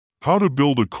How to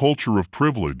build a culture of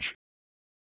privilege.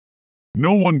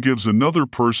 No one gives another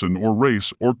person or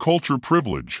race or culture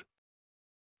privilege.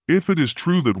 If it is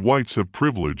true that whites have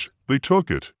privilege, they took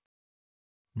it.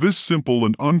 This simple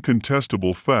and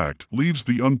uncontestable fact leaves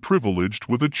the unprivileged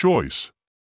with a choice.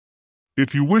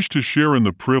 If you wish to share in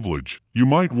the privilege, you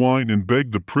might whine and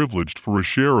beg the privileged for a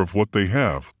share of what they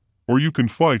have, or you can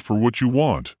fight for what you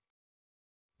want.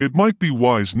 It might be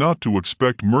wise not to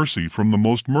expect mercy from the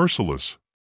most merciless.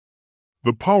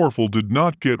 The powerful did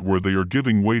not get where they are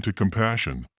giving way to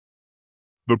compassion.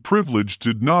 The privileged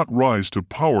did not rise to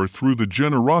power through the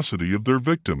generosity of their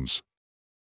victims.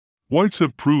 Whites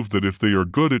have proved that if they are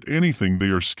good at anything, they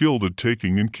are skilled at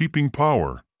taking and keeping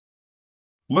power.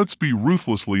 Let's be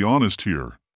ruthlessly honest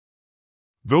here.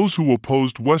 Those who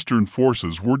opposed Western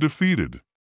forces were defeated.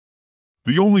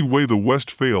 The only way the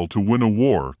West failed to win a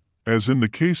war, as in the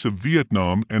case of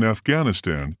Vietnam and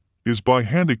Afghanistan, is by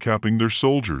handicapping their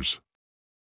soldiers.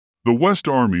 The West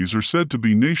armies are said to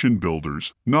be nation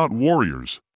builders, not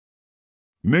warriors.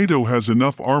 NATO has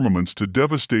enough armaments to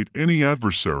devastate any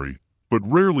adversary, but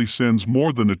rarely sends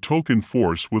more than a token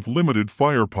force with limited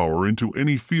firepower into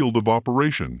any field of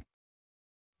operation.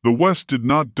 The West did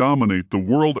not dominate the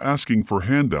world asking for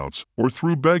handouts or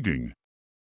through begging.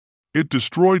 It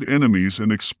destroyed enemies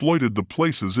and exploited the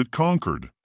places it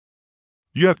conquered.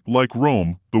 Yet, like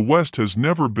Rome, the West has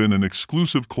never been an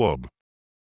exclusive club.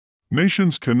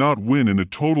 Nations cannot win in a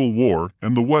total war,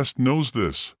 and the West knows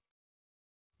this.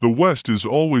 The West is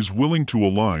always willing to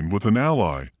align with an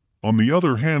ally. On the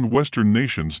other hand, Western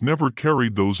nations never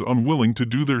carried those unwilling to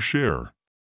do their share.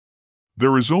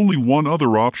 There is only one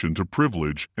other option to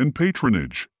privilege and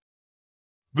patronage.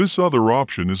 This other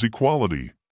option is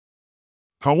equality.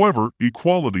 However,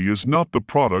 equality is not the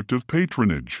product of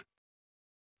patronage.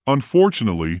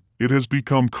 Unfortunately, it has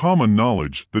become common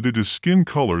knowledge that it is skin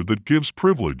color that gives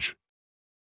privilege.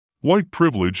 White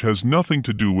privilege has nothing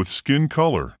to do with skin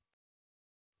color.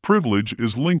 Privilege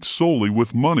is linked solely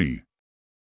with money.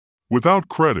 Without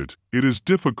credit, it is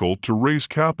difficult to raise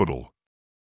capital.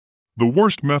 The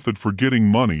worst method for getting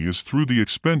money is through the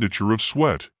expenditure of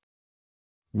sweat.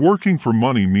 Working for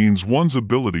money means one's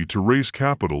ability to raise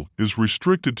capital is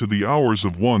restricted to the hours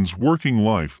of one's working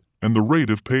life and the rate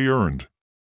of pay earned.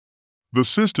 The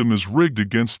system is rigged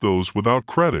against those without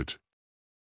credit.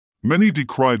 Many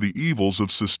decry the evils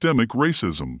of systemic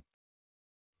racism.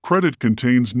 Credit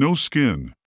contains no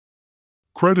skin.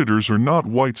 Creditors are not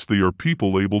whites, they are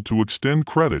people able to extend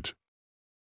credit.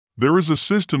 There is a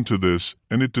system to this,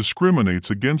 and it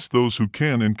discriminates against those who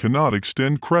can and cannot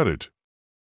extend credit.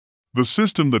 The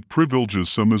system that privileges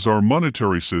some is our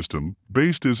monetary system,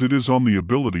 based as it is on the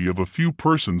ability of a few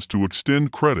persons to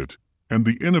extend credit, and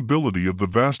the inability of the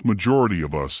vast majority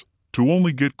of us to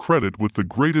only get credit with the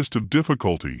greatest of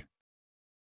difficulty.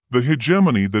 The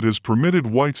hegemony that has permitted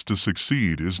whites to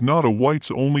succeed is not a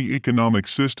whites-only economic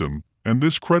system, and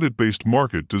this credit-based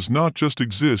market does not just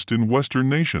exist in Western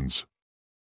nations.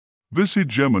 This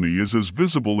hegemony is as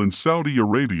visible in Saudi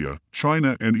Arabia,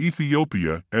 China, and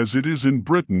Ethiopia as it is in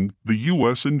Britain, the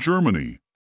US, and Germany.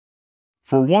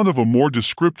 For want of a more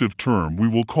descriptive term, we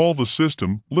will call the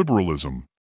system liberalism.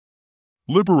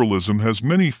 Liberalism has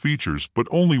many features, but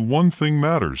only one thing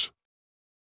matters.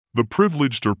 The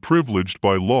privileged are privileged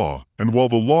by law, and while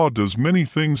the law does many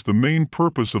things, the main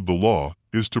purpose of the law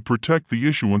is to protect the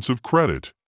issuance of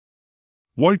credit.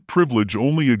 White privilege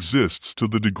only exists to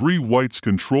the degree whites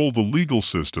control the legal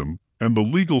system, and the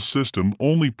legal system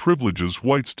only privileges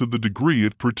whites to the degree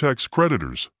it protects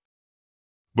creditors.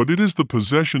 But it is the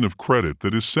possession of credit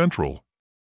that is central.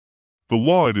 The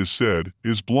law, it is said,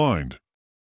 is blind.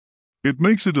 It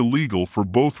makes it illegal for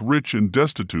both rich and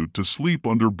destitute to sleep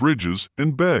under bridges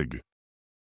and beg.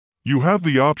 You have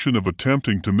the option of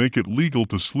attempting to make it legal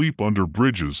to sleep under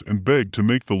bridges and beg to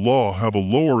make the law have a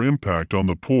lower impact on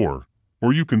the poor,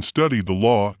 or you can study the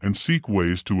law and seek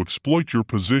ways to exploit your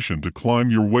position to climb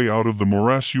your way out of the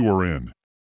morass you are in.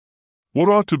 What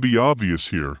ought to be obvious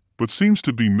here, but seems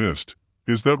to be missed,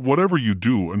 is that whatever you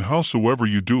do and howsoever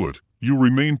you do it, you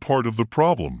remain part of the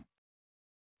problem.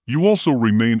 You also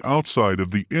remain outside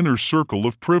of the inner circle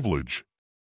of privilege.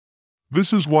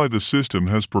 This is why the system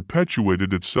has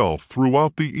perpetuated itself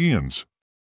throughout the eons.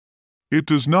 It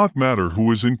does not matter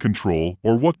who is in control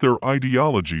or what their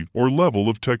ideology or level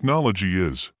of technology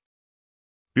is.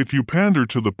 If you pander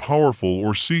to the powerful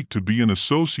or seek to be an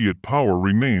associate, power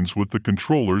remains with the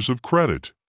controllers of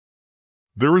credit.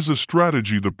 There is a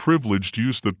strategy the privileged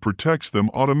use that protects them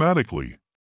automatically.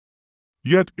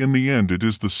 Yet, in the end, it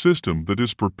is the system that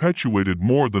is perpetuated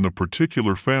more than a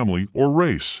particular family or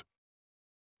race.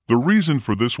 The reason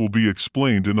for this will be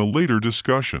explained in a later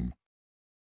discussion.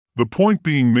 The point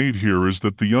being made here is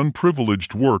that the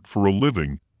unprivileged work for a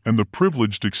living, and the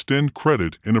privileged extend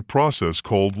credit in a process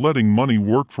called letting money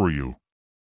work for you.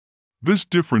 This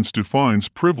difference defines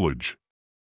privilege.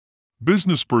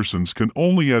 Businesspersons can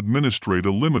only administrate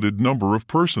a limited number of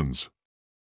persons.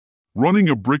 Running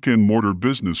a brick-and-mortar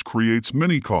business creates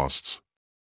many costs.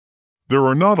 There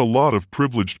are not a lot of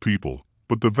privileged people,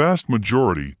 but the vast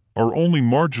majority are only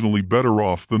marginally better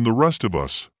off than the rest of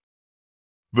us.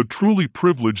 The truly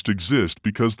privileged exist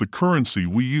because the currency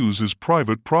we use is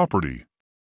private property.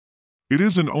 It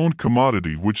is an owned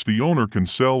commodity which the owner can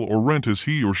sell or rent as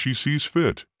he or she sees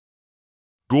fit.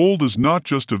 Gold is not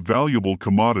just a valuable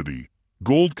commodity,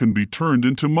 gold can be turned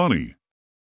into money.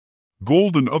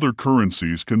 Gold and other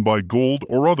currencies can buy gold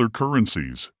or other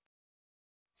currencies.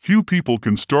 Few people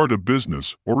can start a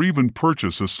business or even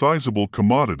purchase a sizable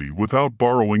commodity without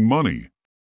borrowing money.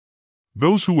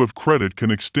 Those who have credit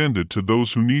can extend it to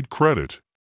those who need credit.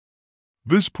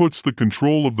 This puts the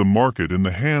control of the market in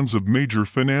the hands of major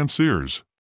financiers.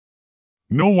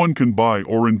 No one can buy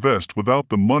or invest without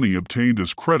the money obtained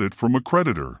as credit from a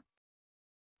creditor.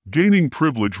 Gaining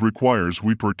privilege requires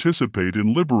we participate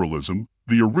in liberalism,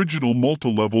 the original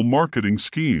multi-level marketing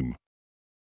scheme.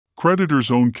 Creditors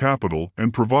own capital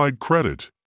and provide credit.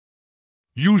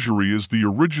 Usury is the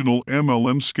original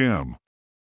MLM scam.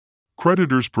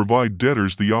 Creditors provide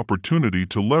debtors the opportunity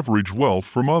to leverage wealth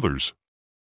from others.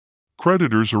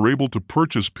 Creditors are able to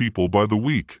purchase people by the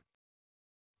week.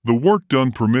 The work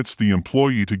done permits the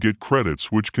employee to get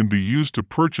credits which can be used to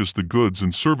purchase the goods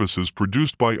and services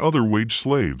produced by other wage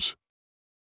slaves.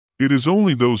 It is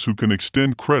only those who can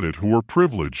extend credit who are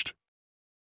privileged.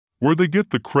 Where they get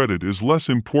the credit is less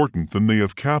important than they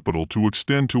have capital to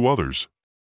extend to others.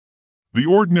 The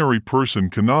ordinary person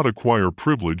cannot acquire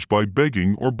privilege by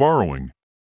begging or borrowing.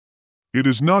 It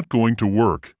is not going to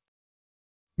work.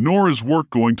 Nor is work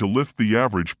going to lift the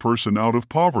average person out of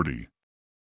poverty.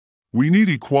 We need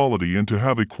equality, and to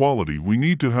have equality we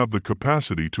need to have the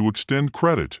capacity to extend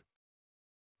credit.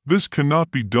 This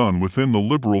cannot be done within the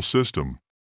liberal system.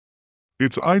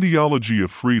 Its ideology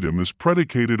of freedom is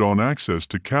predicated on access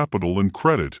to capital and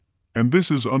credit, and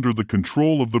this is under the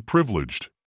control of the privileged.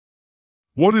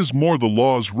 What is more, the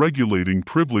laws regulating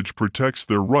privilege protects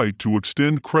their right to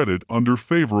extend credit under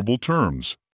favorable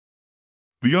terms.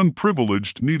 The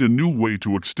unprivileged need a new way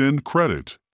to extend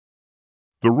credit.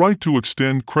 The right to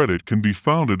extend credit can be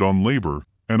founded on labor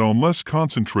and on less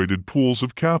concentrated pools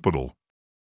of capital.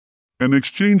 An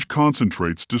exchange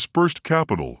concentrates dispersed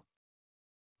capital.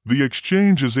 The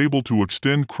exchange is able to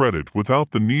extend credit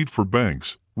without the need for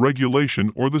banks,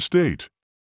 regulation, or the state.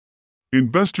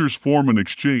 Investors form an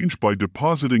exchange by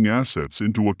depositing assets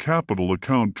into a capital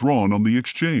account drawn on the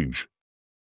exchange.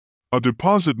 A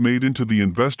deposit made into the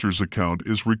investor's account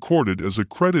is recorded as a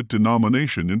credit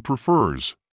denomination in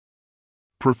prefers.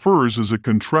 Prefers is a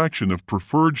contraction of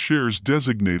preferred shares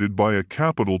designated by a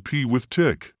capital P with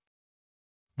tick.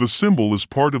 The symbol is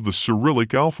part of the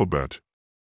Cyrillic alphabet.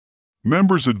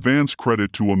 Members advance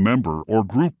credit to a member or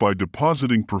group by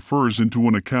depositing prefers into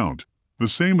an account, the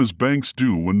same as banks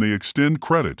do when they extend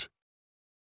credit.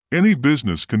 Any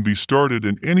business can be started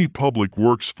and any public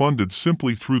works funded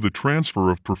simply through the transfer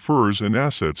of prefers and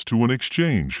assets to an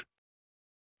exchange.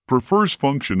 Prefers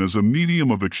function as a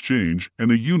medium of exchange and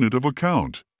a unit of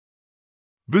account.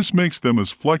 This makes them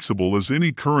as flexible as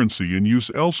any currency in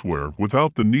use elsewhere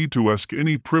without the need to ask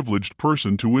any privileged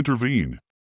person to intervene.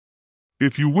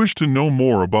 If you wish to know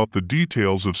more about the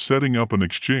details of setting up an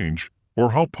exchange,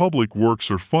 or how public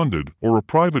works are funded or a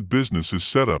private business is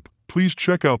set up, please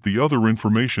check out the other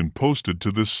information posted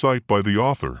to this site by the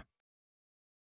author.